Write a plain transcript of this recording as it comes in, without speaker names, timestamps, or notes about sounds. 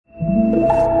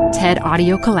TED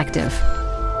Audio Collective.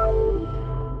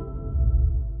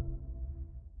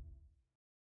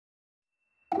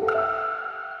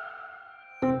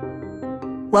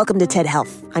 Welcome to TED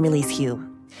Health. I'm Elise Hu.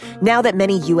 Now that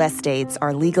many U.S. states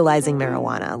are legalizing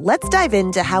marijuana, let's dive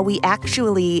into how we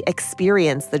actually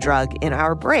experience the drug in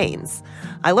our brains.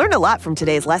 I learned a lot from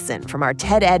today's lesson from our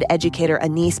TED Ed educator,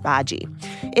 Bahji.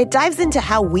 It dives into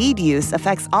how weed use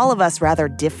affects all of us rather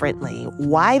differently,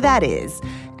 why that is,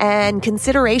 and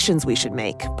considerations we should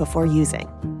make before using.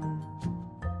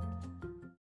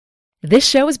 This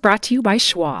show is brought to you by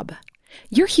Schwab.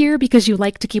 You're here because you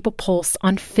like to keep a pulse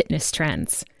on fitness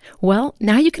trends. Well,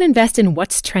 now you can invest in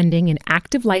what's trending in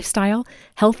active lifestyle,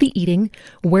 healthy eating,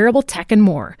 wearable tech, and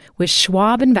more with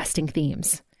Schwab investing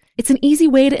themes. It's an easy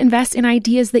way to invest in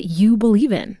ideas that you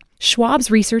believe in.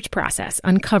 Schwab's research process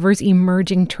uncovers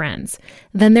emerging trends.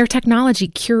 Then their technology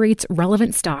curates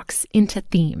relevant stocks into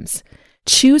themes.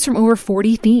 Choose from over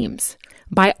 40 themes.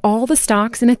 Buy all the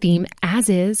stocks in a theme as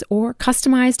is or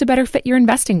customize to better fit your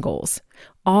investing goals,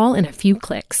 all in a few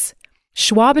clicks.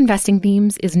 Schwab Investing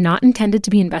Themes is not intended to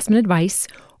be investment advice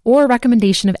or a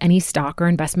recommendation of any stock or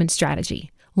investment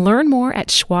strategy. Learn more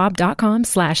at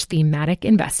schwab.com/thematic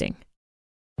investing.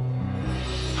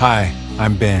 Hi,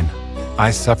 I'm Ben.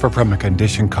 I suffer from a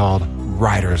condition called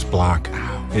writer's block.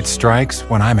 It strikes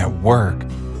when I'm at work.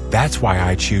 That's why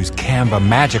I choose Canva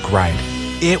Magic Write.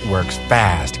 It works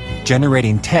fast,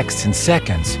 generating text in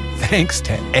seconds, thanks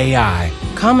to AI.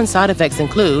 Common side effects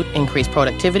include increased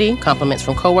productivity, compliments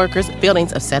from coworkers,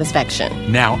 feelings of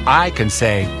satisfaction. Now I can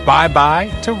say bye-bye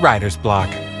to writer's block.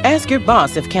 Ask your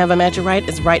boss if Canva Magic Write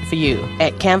is right for you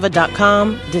at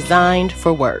canva.com, designed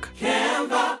for work.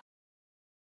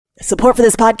 Support for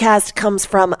this podcast comes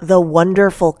from The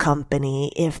Wonderful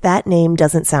Company. If that name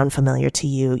doesn't sound familiar to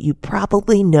you, you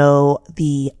probably know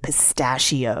the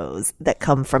pistachios that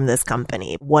come from this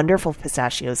company. Wonderful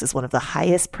Pistachios is one of the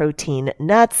highest protein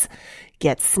nuts.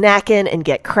 Get snacking and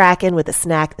get cracking with a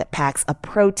snack that packs a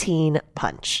protein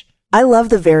punch. I love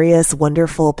the various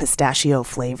wonderful pistachio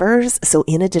flavors. So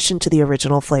in addition to the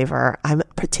original flavor, I'm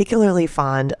particularly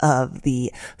fond of the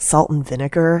salt and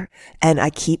vinegar, and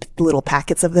I keep little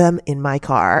packets of them in my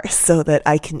car so that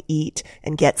I can eat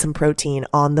and get some protein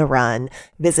on the run.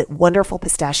 Visit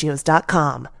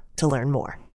wonderfulpistachios.com to learn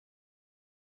more.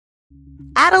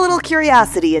 Add a little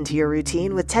curiosity into your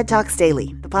routine with TED Talks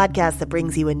Daily, the podcast that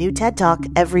brings you a new TED Talk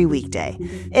every weekday.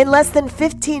 In less than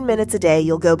 15 minutes a day,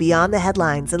 you'll go beyond the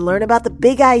headlines and learn about the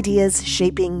big ideas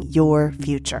shaping your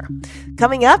future.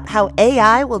 Coming up, how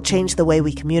AI will change the way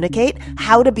we communicate,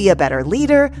 how to be a better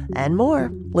leader, and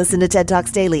more. Listen to TED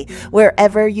Talks Daily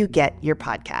wherever you get your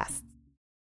podcasts.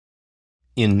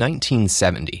 In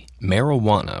 1970,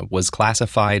 marijuana was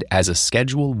classified as a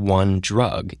Schedule I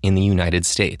drug in the United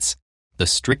States, the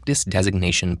strictest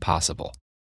designation possible,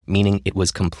 meaning it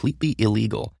was completely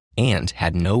illegal and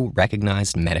had no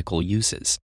recognized medical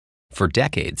uses. For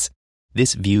decades,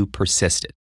 this view persisted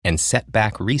and set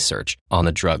back research on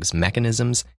the drug's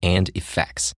mechanisms and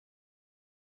effects.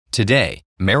 Today,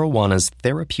 marijuana's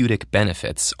therapeutic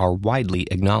benefits are widely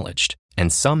acknowledged,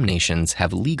 and some nations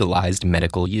have legalized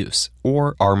medical use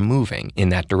or are moving in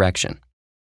that direction.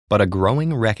 But a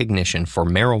growing recognition for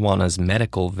marijuana's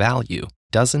medical value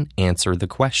doesn't answer the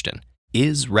question,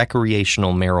 is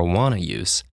recreational marijuana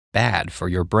use bad for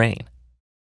your brain?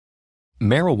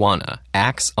 Marijuana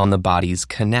acts on the body's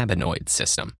cannabinoid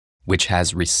system, which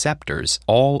has receptors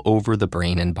all over the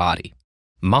brain and body.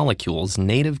 Molecules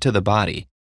native to the body,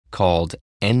 called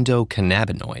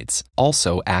endocannabinoids,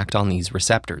 also act on these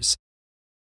receptors.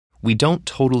 We don't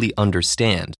totally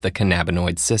understand the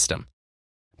cannabinoid system,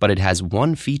 but it has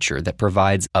one feature that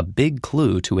provides a big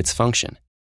clue to its function.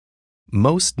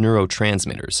 Most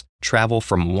neurotransmitters travel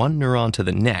from one neuron to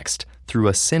the next through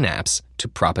a synapse to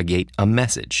propagate a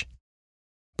message.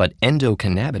 But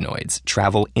endocannabinoids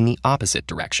travel in the opposite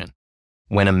direction.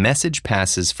 When a message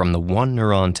passes from the one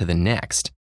neuron to the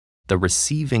next, the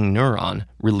receiving neuron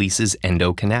releases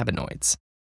endocannabinoids.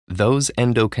 Those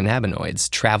endocannabinoids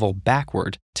travel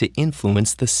backward to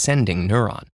influence the sending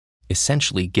neuron,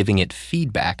 essentially giving it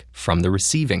feedback from the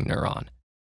receiving neuron.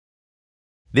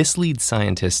 This leads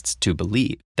scientists to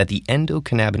believe that the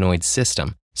endocannabinoid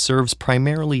system serves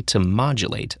primarily to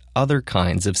modulate other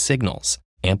kinds of signals,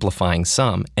 amplifying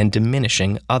some and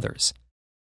diminishing others.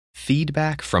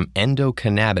 Feedback from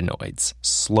endocannabinoids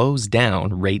slows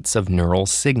down rates of neural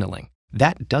signaling.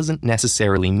 That doesn't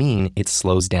necessarily mean it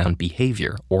slows down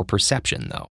behavior or perception,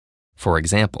 though. For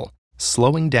example,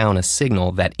 slowing down a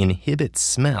signal that inhibits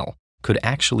smell could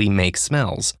actually make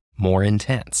smells more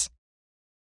intense.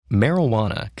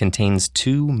 Marijuana contains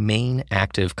two main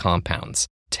active compounds,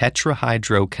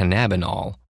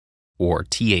 tetrahydrocannabinol, or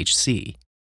THC,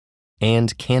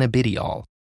 and cannabidiol,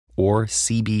 or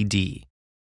CBD.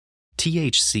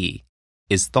 THC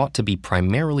is thought to be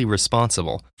primarily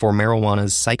responsible for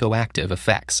marijuana's psychoactive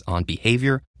effects on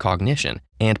behavior, cognition,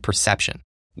 and perception,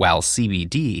 while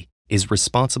CBD is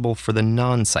responsible for the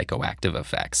non-psychoactive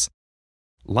effects.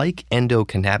 Like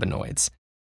endocannabinoids,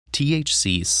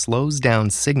 THC slows down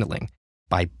signaling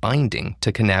by binding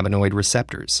to cannabinoid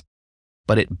receptors,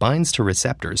 but it binds to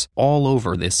receptors all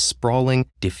over this sprawling,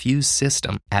 diffuse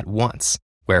system at once,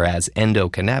 whereas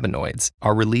endocannabinoids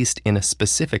are released in a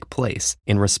specific place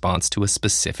in response to a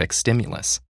specific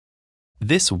stimulus.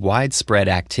 This widespread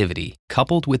activity,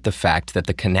 coupled with the fact that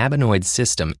the cannabinoid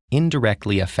system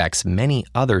indirectly affects many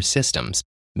other systems,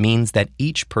 means that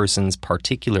each person's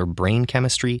particular brain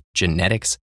chemistry,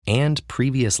 genetics, and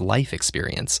previous life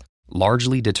experience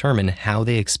largely determine how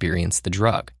they experience the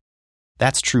drug.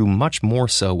 That's true much more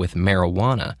so with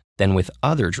marijuana than with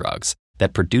other drugs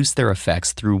that produce their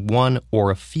effects through one or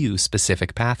a few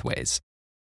specific pathways.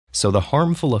 So the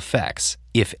harmful effects,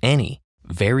 if any,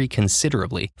 vary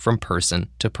considerably from person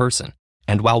to person.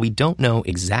 And while we don't know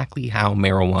exactly how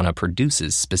marijuana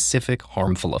produces specific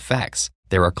harmful effects,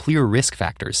 there are clear risk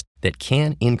factors that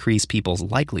can increase people's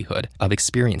likelihood of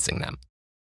experiencing them.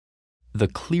 The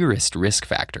clearest risk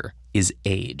factor is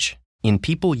age. In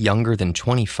people younger than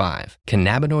 25,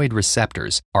 cannabinoid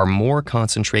receptors are more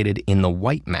concentrated in the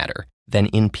white matter than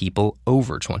in people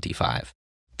over 25.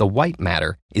 The white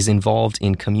matter is involved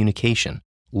in communication,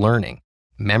 learning,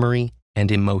 memory,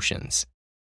 and emotions.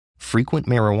 Frequent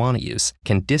marijuana use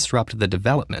can disrupt the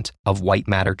development of white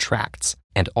matter tracts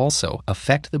and also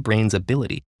affect the brain's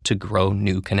ability to grow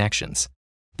new connections.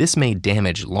 This may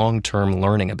damage long-term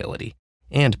learning ability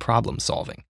and problem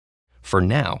solving. For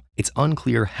now, it's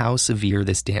unclear how severe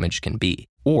this damage can be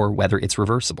or whether it's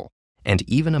reversible. And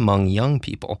even among young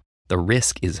people, the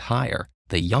risk is higher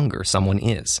the younger someone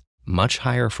is, much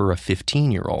higher for a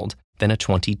 15-year-old than a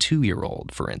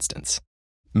 22-year-old, for instance.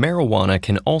 Marijuana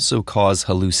can also cause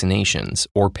hallucinations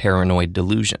or paranoid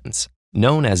delusions.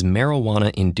 Known as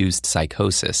marijuana-induced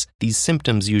psychosis, these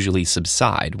symptoms usually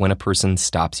subside when a person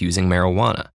stops using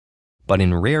marijuana. But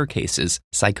in rare cases,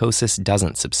 psychosis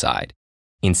doesn't subside,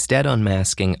 instead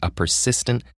unmasking a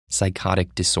persistent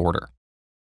psychotic disorder.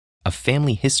 A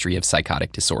family history of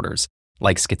psychotic disorders,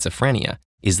 like schizophrenia,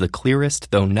 is the clearest,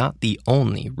 though not the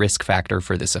only, risk factor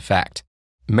for this effect.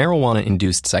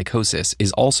 Marijuana-induced psychosis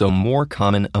is also more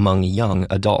common among young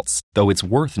adults, though it's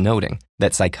worth noting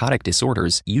that psychotic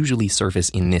disorders usually surface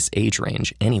in this age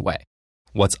range anyway.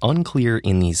 What's unclear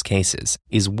in these cases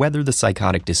is whether the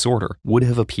psychotic disorder would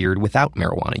have appeared without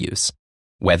marijuana use,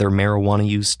 whether marijuana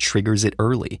use triggers it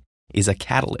early, is a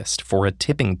catalyst for a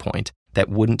tipping point that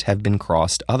wouldn't have been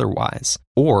crossed otherwise,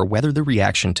 or whether the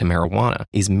reaction to marijuana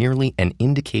is merely an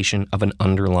indication of an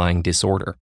underlying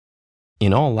disorder.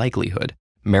 In all likelihood,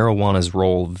 marijuana's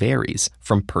role varies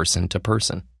from person to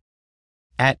person.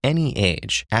 At any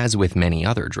age, as with many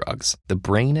other drugs, the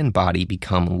brain and body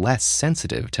become less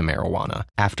sensitive to marijuana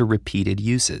after repeated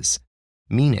uses,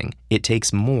 meaning it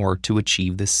takes more to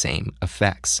achieve the same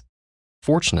effects.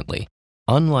 Fortunately,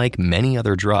 unlike many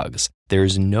other drugs,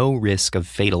 there's no risk of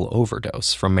fatal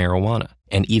overdose from marijuana,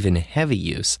 and even heavy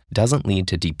use doesn't lead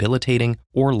to debilitating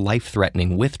or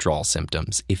life-threatening withdrawal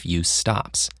symptoms if use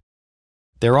stops.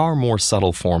 There are more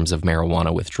subtle forms of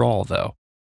marijuana withdrawal, though,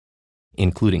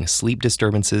 including sleep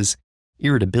disturbances,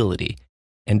 irritability,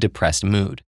 and depressed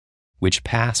mood, which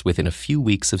pass within a few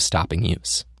weeks of stopping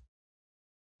use.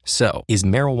 So, is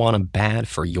marijuana bad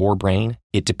for your brain?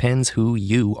 It depends who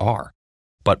you are.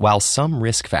 But while some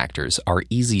risk factors are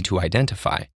easy to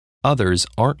identify, others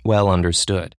aren't well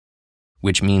understood,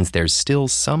 which means there's still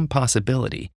some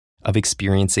possibility of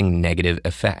experiencing negative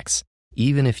effects,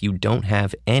 even if you don't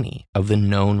have any of the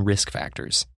known risk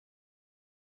factors.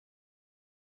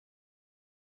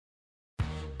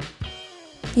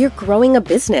 You're growing a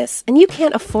business, and you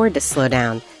can't afford to slow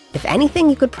down. If anything,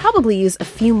 you could probably use a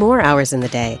few more hours in the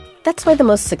day. That's why the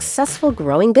most successful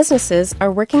growing businesses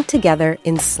are working together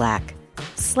in Slack.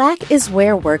 Slack is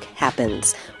where work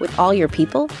happens, with all your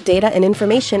people, data, and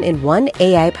information in one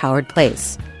AI-powered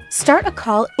place. Start a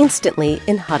call instantly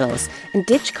in huddles and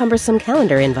ditch cumbersome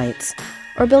calendar invites.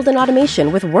 Or build an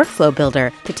automation with Workflow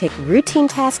Builder to take routine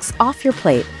tasks off your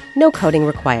plate, no coding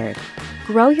required.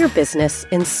 Grow your business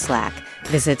in Slack.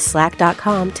 Visit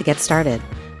slack.com to get started.